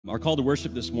Our call to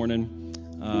worship this morning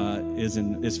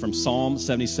is from Psalm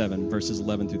 77, verses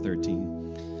 11 through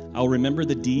 13. I will remember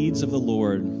the deeds of the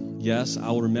Lord. Yes,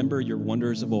 I will remember your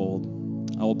wonders of old.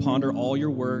 I will ponder all your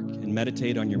work and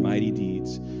meditate on your mighty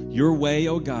deeds. Your way,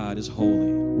 O God, is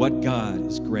holy. What God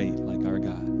is great like our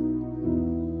God?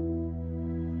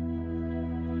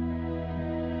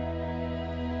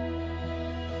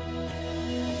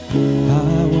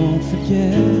 I won't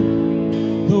forget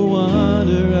the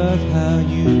wonder of how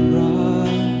you brought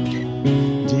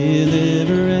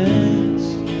deliverance,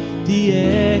 the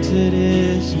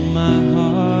exodus of my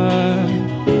heart.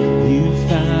 You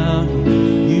found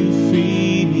me, you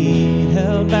freed me,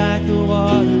 held back the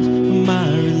waters for my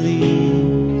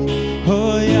release.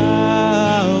 Oh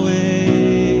Yahweh,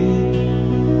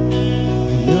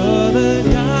 you're the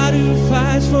God who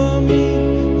fights for me,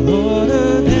 Lord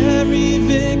of every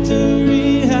victory.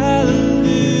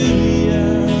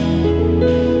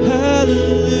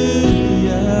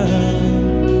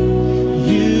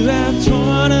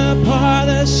 Apart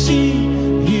the sea,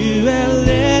 you have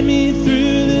led me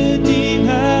through the deep.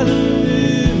 Hallelujah,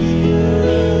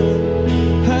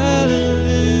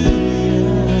 hallelujah.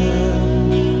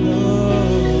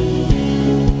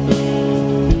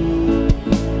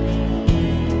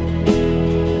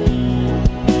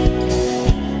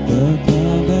 The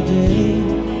cloud by day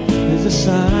is a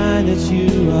sign that you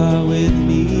are with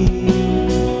me.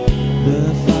 The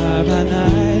fire by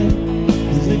night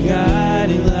is the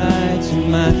guiding light to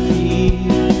my feet.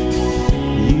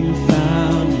 You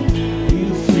found me, you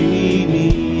freed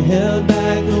me, held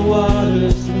back the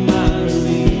waters for my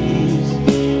release.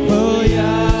 Oh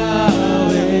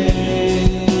Yahweh,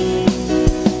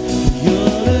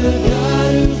 you're the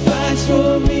God who fights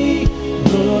for me,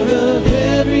 Lord of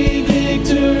every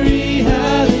victory.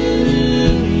 Hallelujah,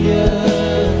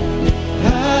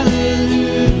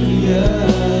 hallelujah.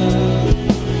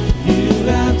 You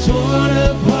have torn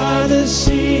apart the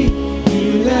sea,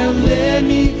 you have led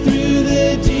me through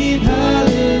the deep.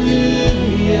 Hallelujah,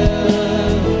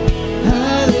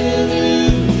 hallelujah.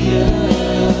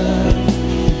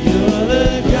 You're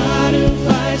the God who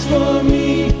fights for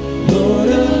me, Lord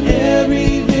of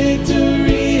every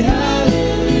victory.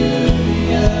 Hallelujah,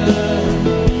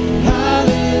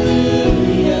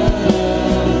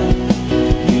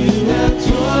 hallelujah. You have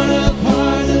torn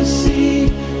apart the sea,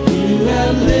 you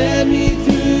have led me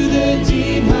through the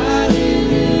deep.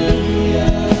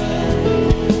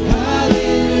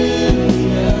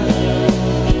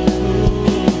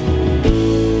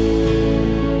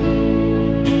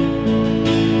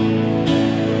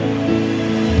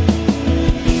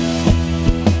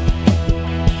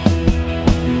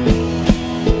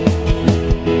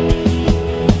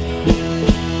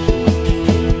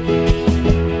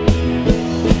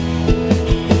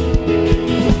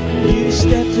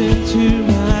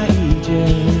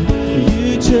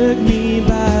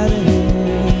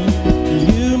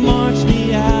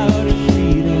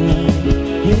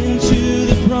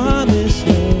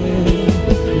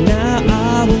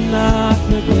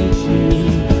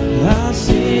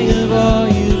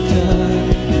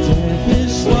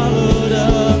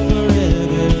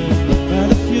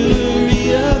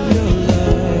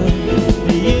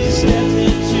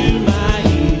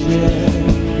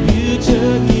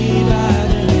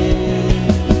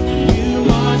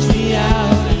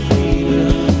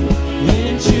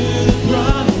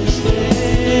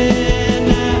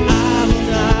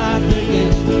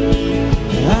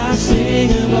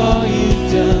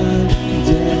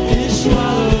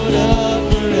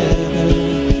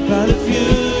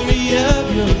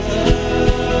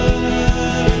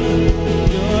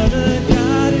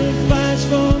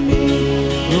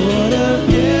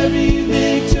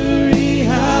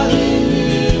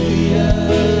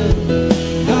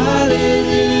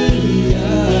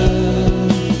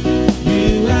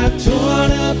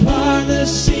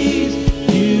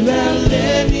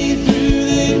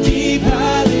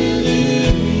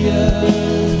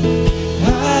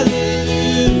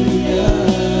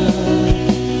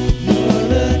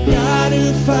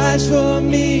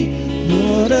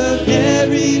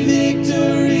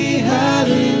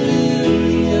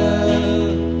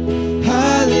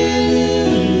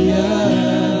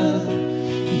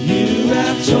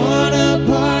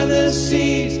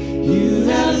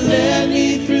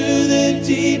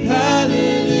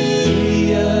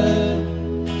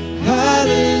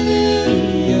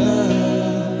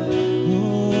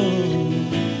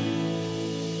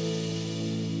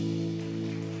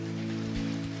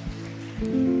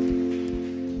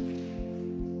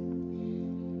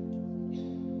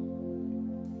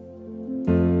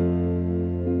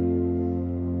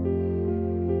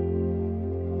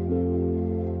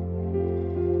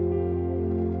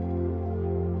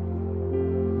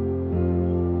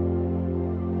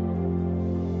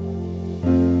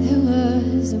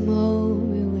 was a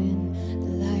moment when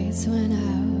the lights went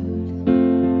out.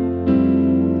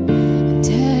 And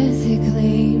death had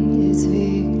claimed its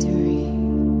victory.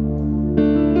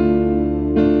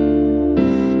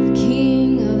 The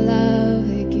King of love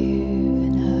had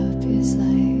given up his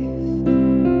life.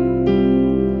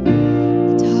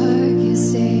 The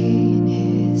darkest day in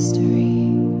history.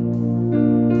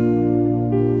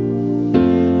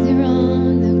 There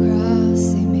on the cross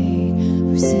they made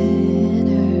for sinners.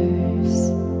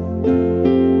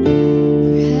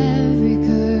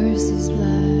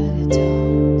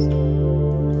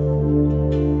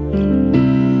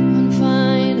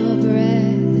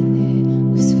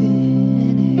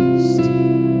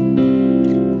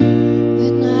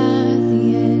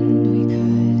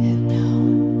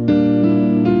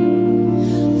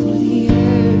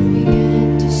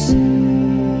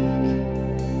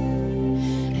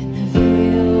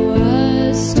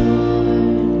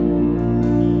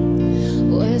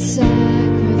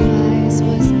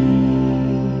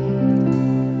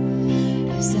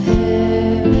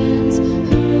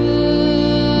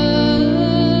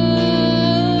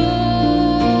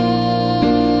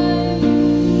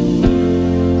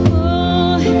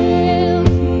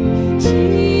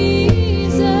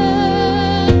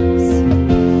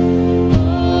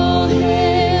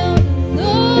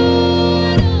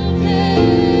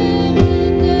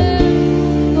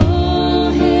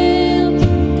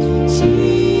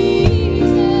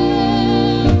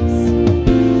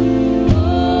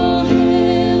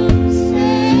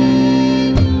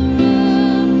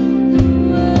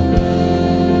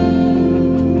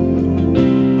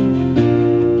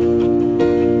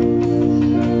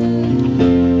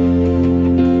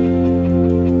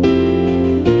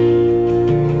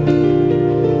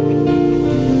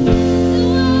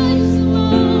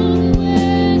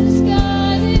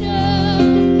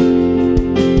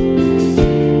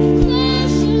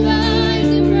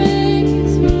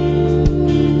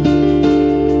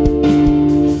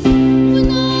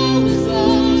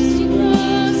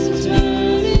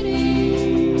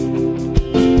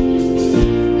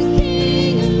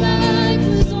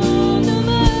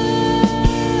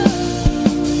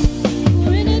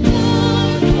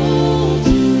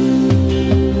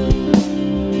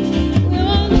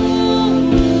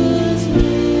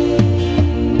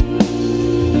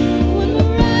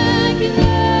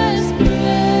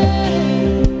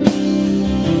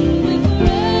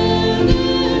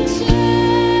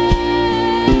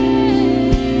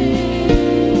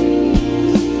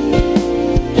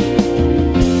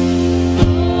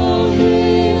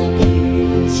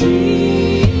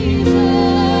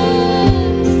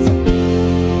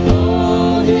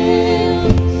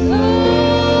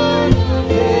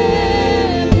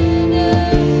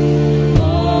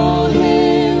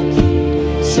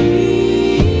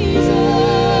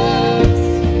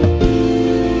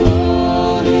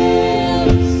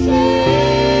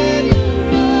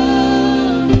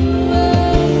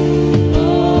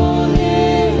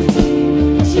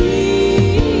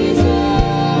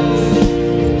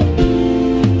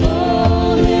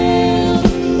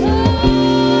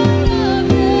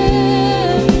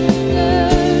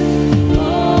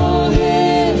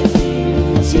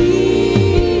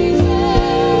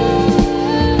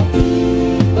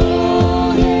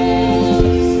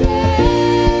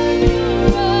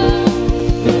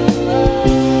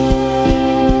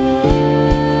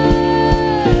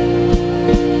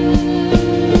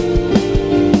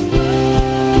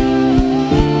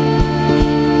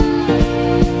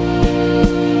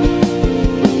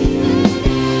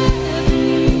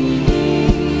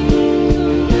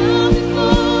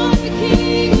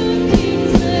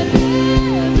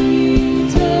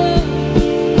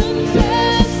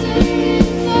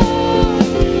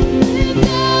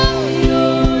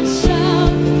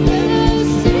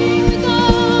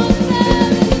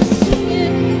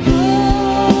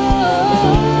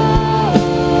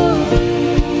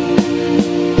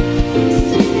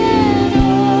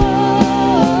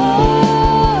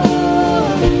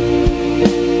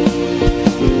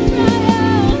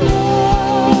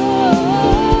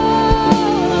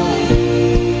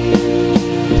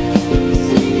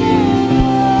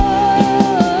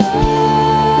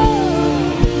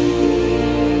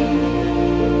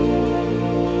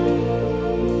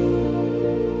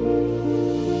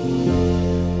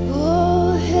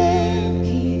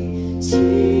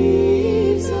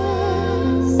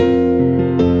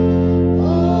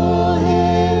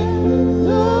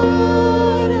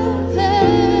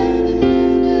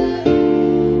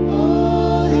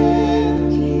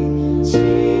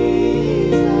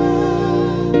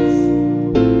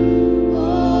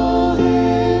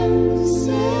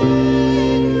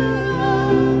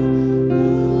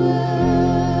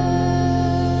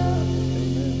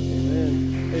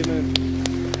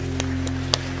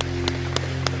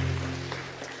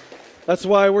 That's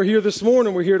why we're here this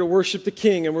morning. We're here to worship the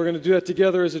King, and we're going to do that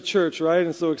together as a church, right?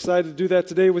 And so excited to do that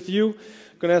today with you.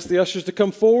 I'm going to ask the ushers to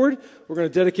come forward. We're going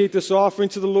to dedicate this offering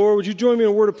to the Lord. Would you join me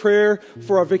in a word of prayer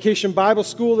for our Vacation Bible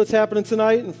School that's happening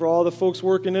tonight and for all the folks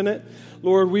working in it?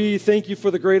 Lord, we thank you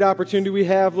for the great opportunity we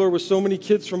have, Lord, with so many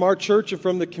kids from our church and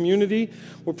from the community.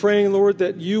 We're praying, Lord,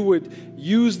 that you would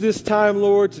use this time,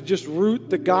 Lord, to just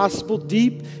root the gospel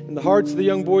deep in the hearts of the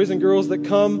young boys and girls that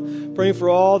come. Praying for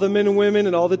all the men and women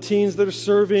and all the teens that are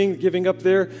serving, giving up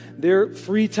their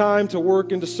free time to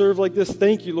work and to serve like this.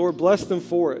 Thank you, Lord. Bless them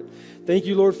for it. Thank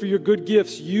you, Lord, for your good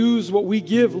gifts. Use what we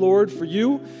give, Lord, for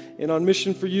you and on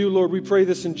mission for you. Lord, we pray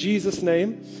this in Jesus'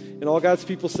 name. And all God's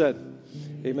people said,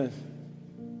 amen.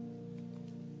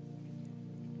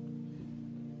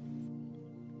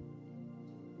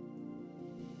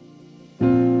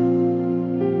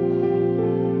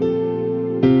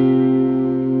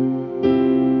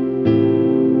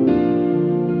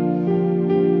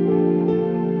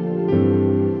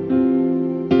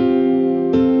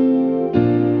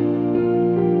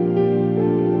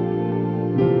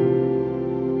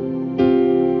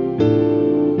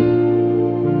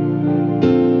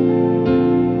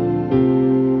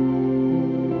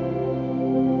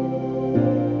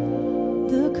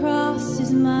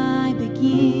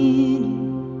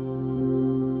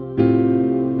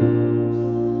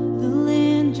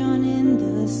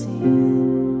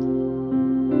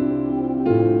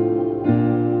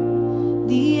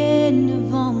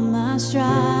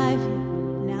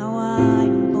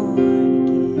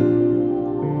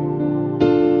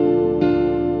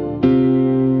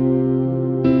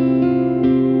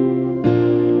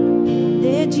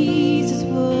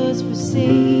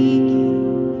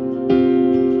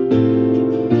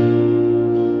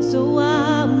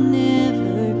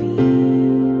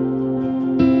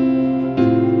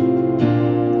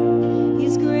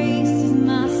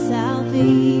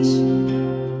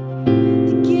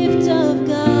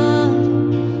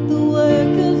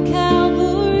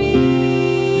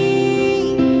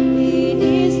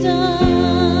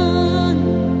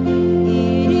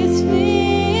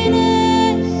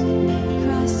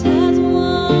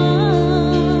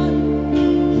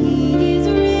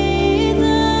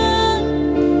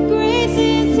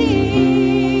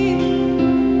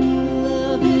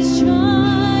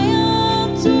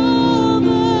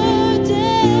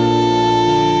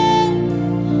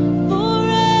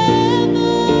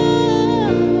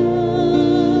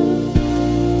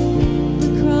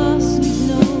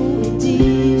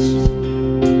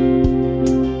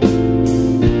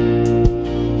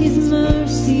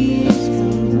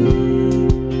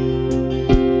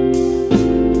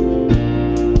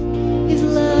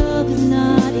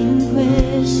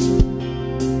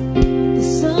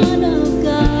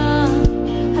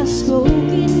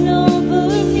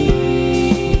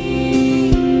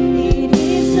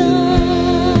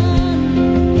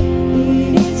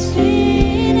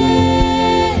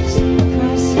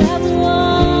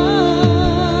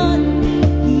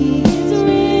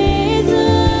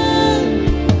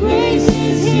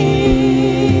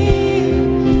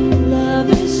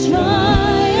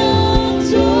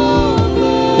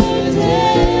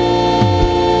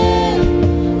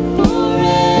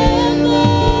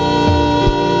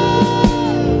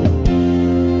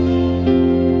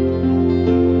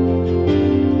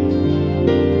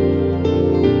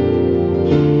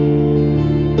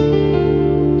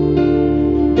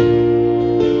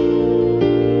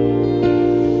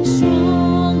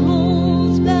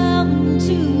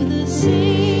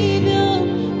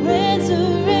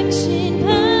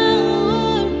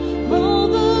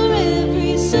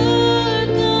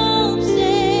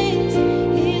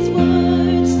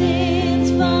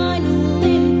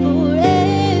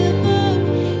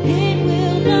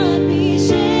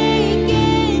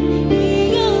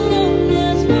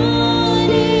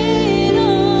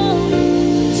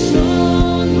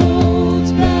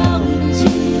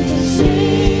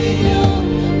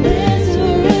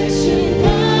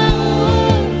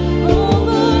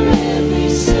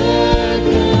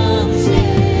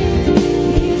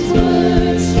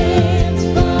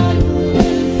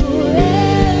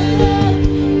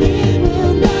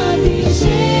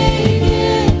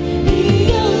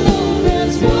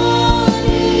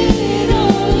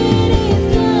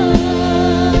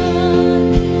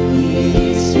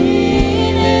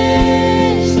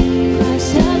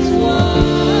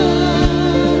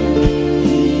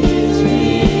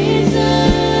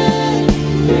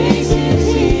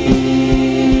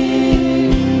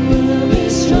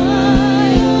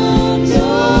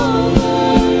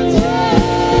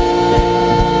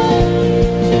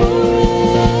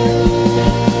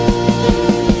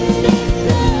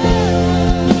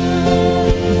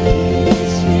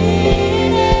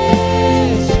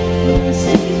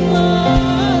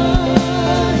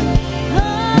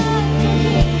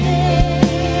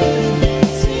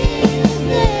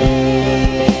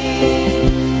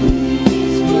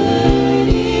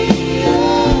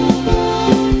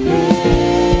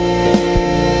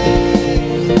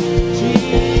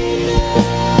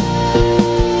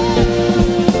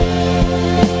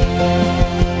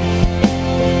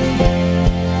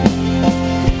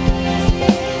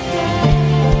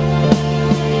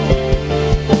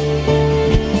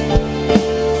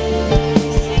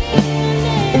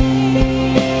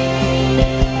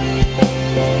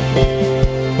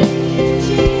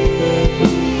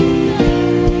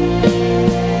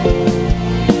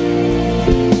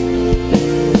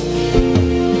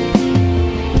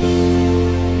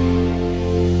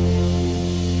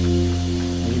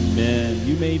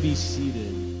 You may be seated.